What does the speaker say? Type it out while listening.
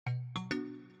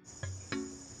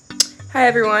Hi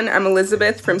everyone, I'm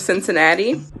Elizabeth from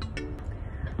Cincinnati.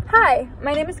 Hi,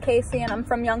 my name is Casey and I'm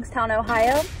from Youngstown,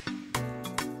 Ohio.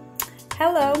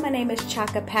 Hello, my name is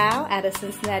Chaka Powell out of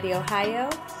Cincinnati, Ohio.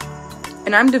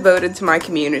 And I'm devoted to my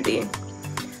community.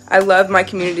 I love my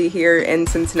community here in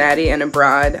Cincinnati and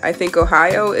abroad. I think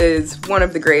Ohio is one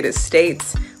of the greatest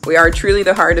states. We are truly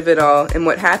the heart of it all, and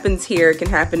what happens here can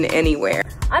happen anywhere.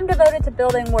 I'm devoted to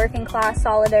building working class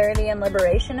solidarity and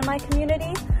liberation in my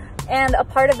community, and a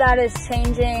part of that is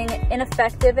changing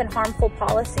ineffective and harmful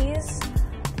policies.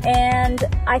 And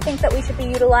I think that we should be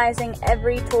utilizing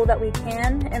every tool that we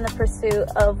can in the pursuit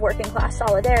of working class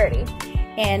solidarity.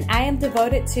 And I am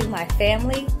devoted to my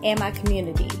family and my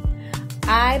community.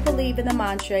 I believe in the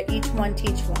mantra, each one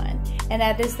teach one, and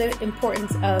that is the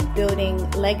importance of building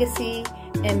legacy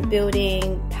and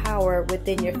building power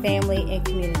within your family and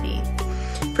community.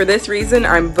 For this reason,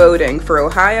 I'm voting for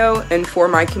Ohio and for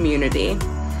my community.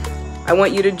 I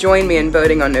want you to join me in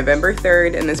voting on November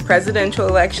 3rd in this presidential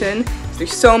election.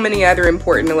 There's so many other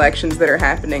important elections that are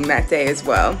happening that day as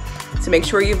well. So make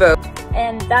sure you vote.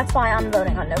 And that's why I'm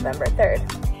voting on November 3rd.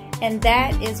 And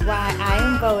that is why I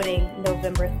am voting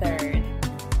November 3rd.